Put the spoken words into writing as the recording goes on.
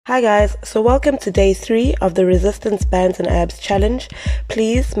Hi guys, so welcome to day 3 of the resistance bands and abs challenge.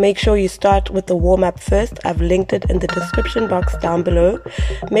 Please make sure you start with the warm-up first. I've linked it in the description box down below.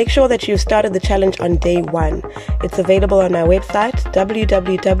 Make sure that you've started the challenge on day 1. It's available on our website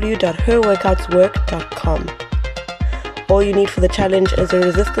www.herworkoutswork.com. All you need for the challenge is a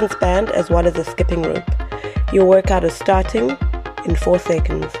resistance band as well as a skipping rope. Your workout is starting in 4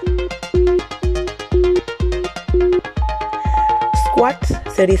 seconds. Squat,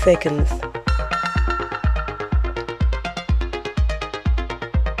 30 seconds.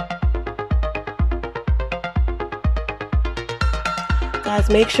 Guys,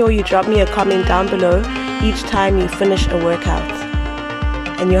 make sure you drop me a comment down below each time you finish a workout.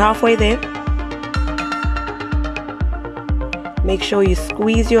 And you're halfway there. Make sure you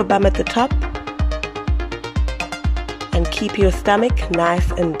squeeze your bum at the top and keep your stomach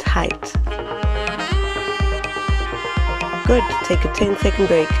nice and tight. Good, take a 10-second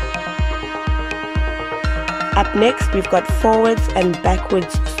break. Up next, we've got forwards and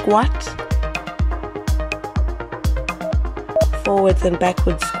backwards squat. Forwards and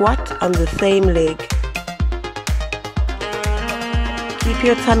backwards squat on the same leg. Keep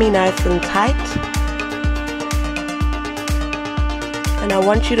your tummy nice and tight. And I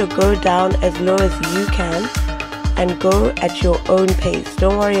want you to go down as low as you can and go at your own pace.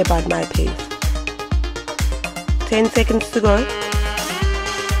 Don't worry about my pace. 10 seconds to go.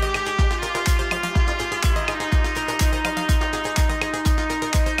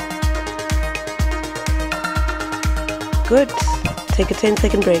 Good. Take a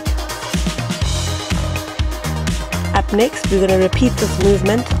 10-second break. Up next, we're going to repeat this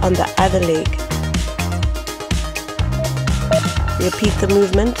movement on the other leg. Repeat the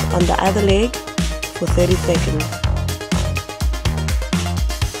movement on the other leg for 30 seconds.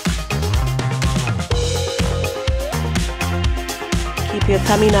 Keep your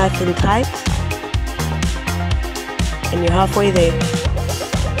tummy nice and tight, and you're halfway there.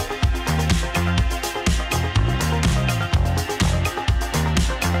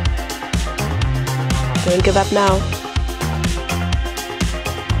 Don't give up now.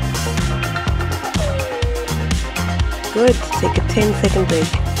 Good, take a 10-second break.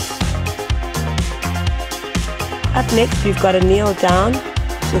 Up next, we've got a kneel down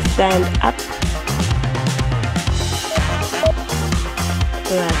to stand up.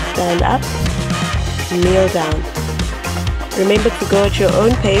 Alright, stand up, kneel down. Remember to go at your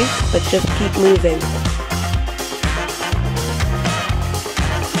own pace, but just keep moving.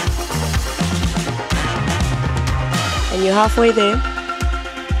 And you're halfway there.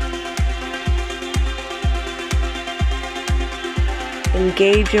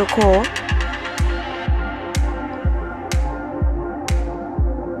 Engage your core.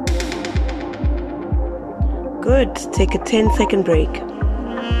 Good, take a 10-second break.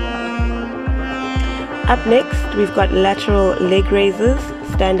 Up next, we've got lateral leg raises,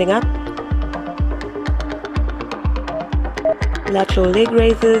 standing up. Lateral leg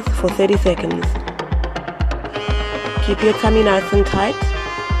raises for 30 seconds. Keep your tummy nice and tight.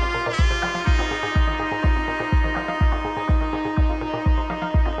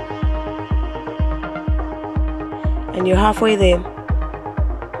 And you're halfway there.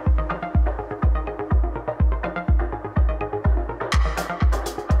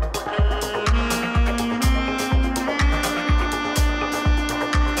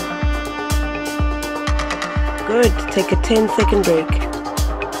 Good, take a 10-second break.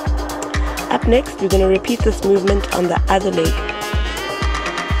 Up next, we're going to repeat this movement on the other leg.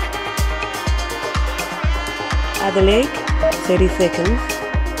 Other leg, 30 seconds.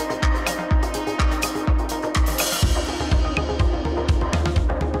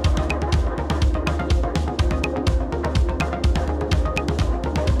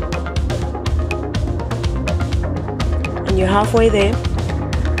 And you're halfway there.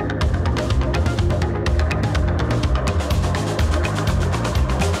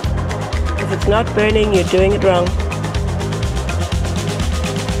 If it's not burning, you're doing it wrong.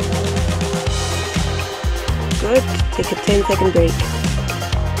 Good, take a 10-second break.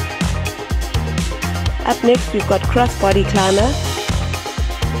 Up next, we've got cross body climber.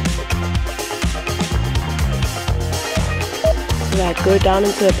 Right, go down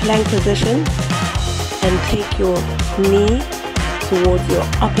into a plank position and take your knee towards your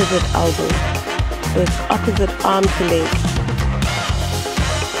opposite elbow. So it's opposite arm to leg.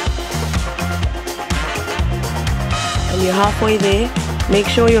 And you're halfway there. Make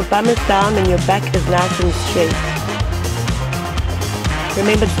sure your bum is down and your back is nice and straight.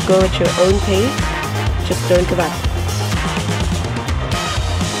 Remember to go at your own pace. Just don't give up.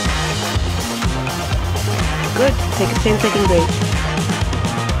 Good. Take a 10-second break.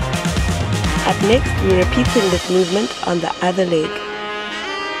 Up next, we're repeating this movement on the other leg.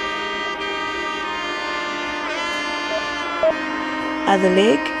 Other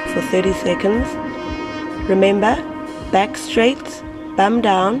leg for 30 seconds. Remember, back straight, bum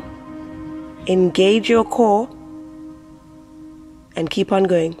down, engage your core, and keep on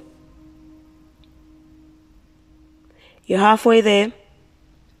going. You're halfway there.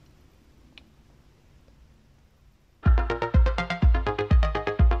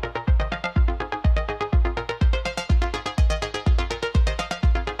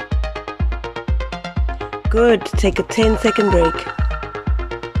 Good. Take a 10-second break.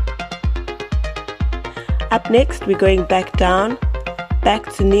 Up next, we're going back down,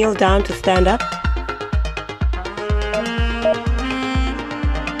 back to kneel down to stand up.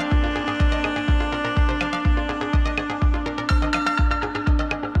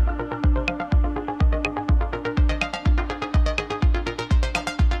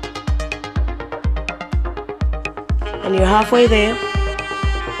 And you're halfway there.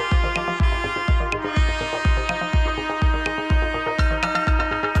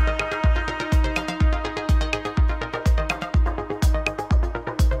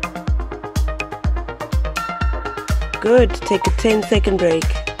 Good. Take a 10-second break.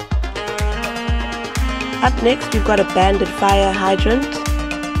 Up next, we've got a banded fire hydrant.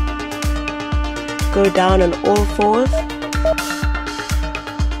 Go down on all fours.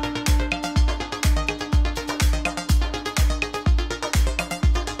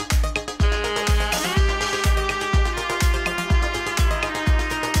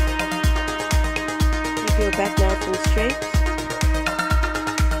 Keep your back nice and straight.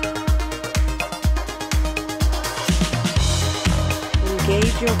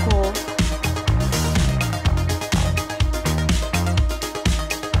 Engage your core.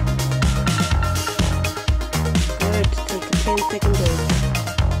 Good. Take a 10-second break.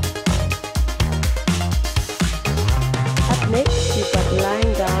 Up next, you've got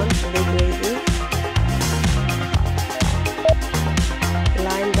lying down, leg raises.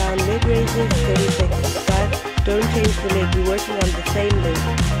 Lying down, leg raises, 30 seconds. But don't change the leg. You're working on the same leg.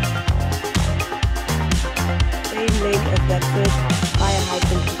 Same leg as that first fire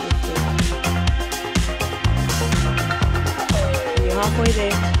hydrant position. You're halfway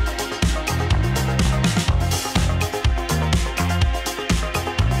there.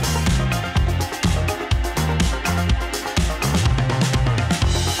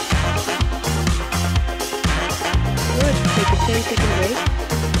 Good. Take a 10-second break.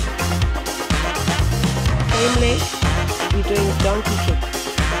 Same leg. You're doing donkey kicks.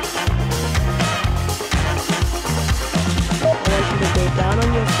 Go down on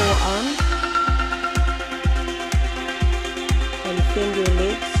your forearm and send your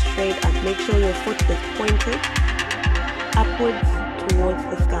legs straight up. Make sure your foot is pointed upwards towards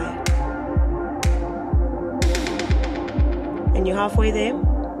the sky. And you're halfway there.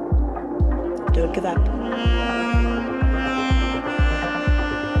 Don't give up.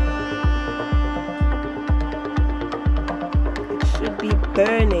 It should be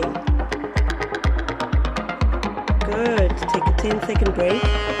burning. Good. Take a 10-second break.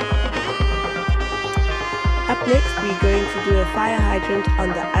 Up next, we're going to do a fire hydrant on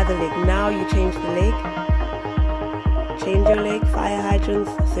the other leg. Now you change the leg. Change your leg, fire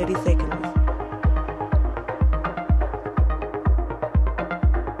hydrants, 30 seconds.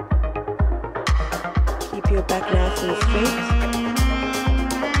 Keep your back nice and straight.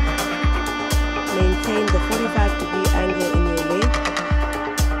 Maintain the 45-degree angle in your leg.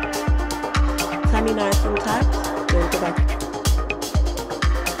 Tummy nice and tight. Don't give up.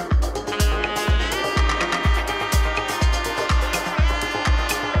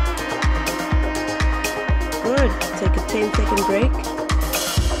 Good. Take a 10-second break.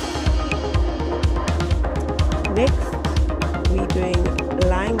 Next, we're doing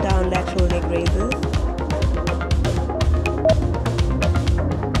lying down lateral leg raises.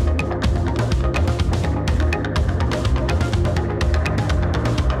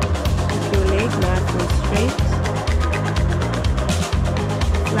 Keep your leg nice and straight.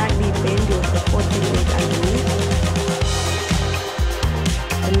 Slightly bend your supporting leg underneath.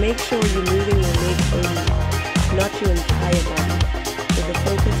 And make sure you're moving your legs only, not your entire body. So the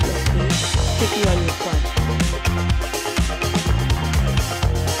focus must be strictly on your quad.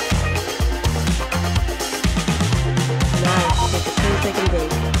 Nice. Take a 10-second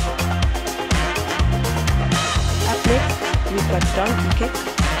break. Up next, we've got donkey kicks.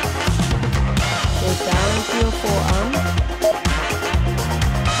 Go down onto your forearm.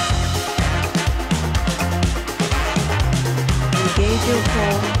 Engage your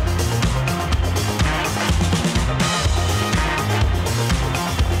core.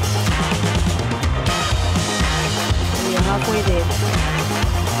 halfway there.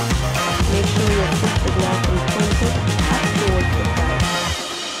 Make sure your foot is nice and pointed up towards the side.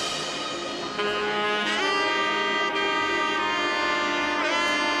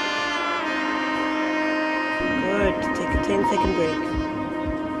 Good. Take a 10-second break.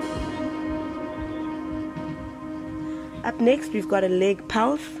 Up next, we've got a leg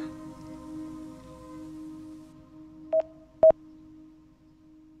pulse.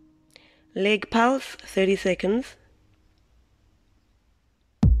 Leg pulse, 30 seconds.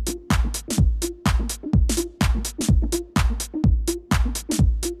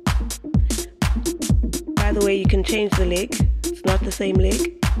 By the way, you can change the leg. It's not the same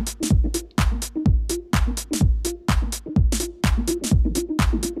leg.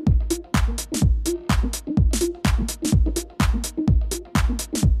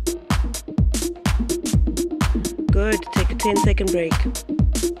 Good. Take a 10-second break.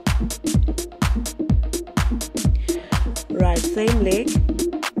 Right, same leg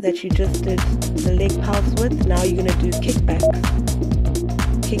that you just did the leg pulse with. Now you're going to do kickbacks.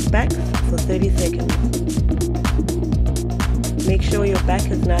 Kickbacks for 30 seconds. Make sure your back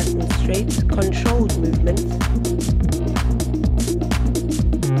is nice and straight. Controlled movements.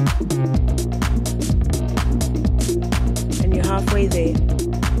 And you're halfway there.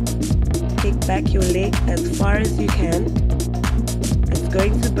 Kick back your leg as far as you can. It's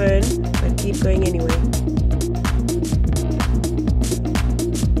going to burn, but keep going anyway.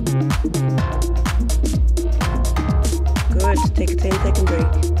 Good. Take a 10-second break.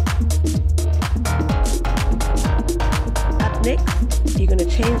 Up next, you're going to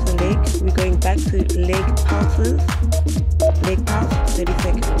change the leg. We're going back to leg pulses. Leg pulse, 30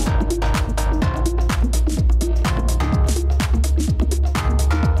 seconds.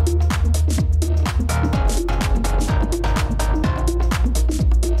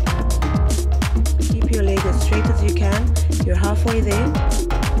 As straight as you can. You're halfway there.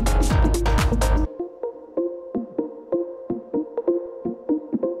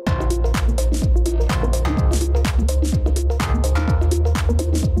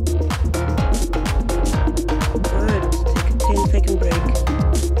 Good. Take a 10-second break.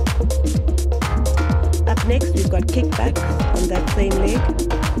 Up next, we've got kickbacks on that same leg.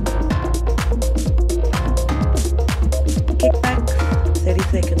 Kickbacks, 30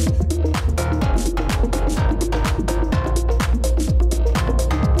 seconds.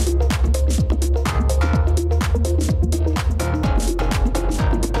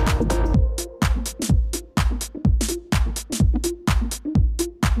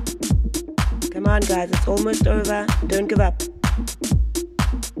 Come on guys, it's almost over. Don't give up.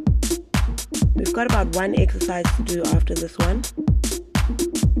 We've got about one exercise to do after this one.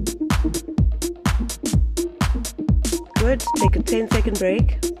 Good, take a 10-second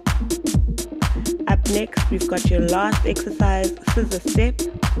break. Up next, we've got your last exercise, scissor step.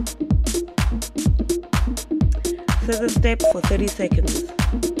 Scissor step for 30 seconds.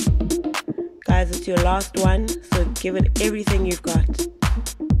 Guys, it's your last one, so give it everything you've got.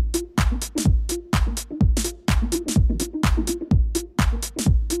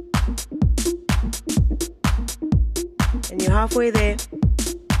 And you're halfway there.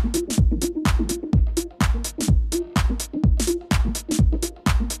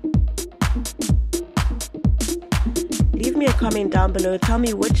 Leave me a comment down below. Tell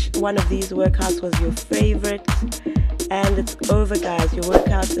me which one of these workouts was your favorite. And it's over, guys. Your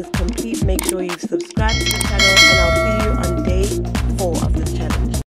workout is complete. Make sure you subscribe to the channel, and I'll see you on day 4.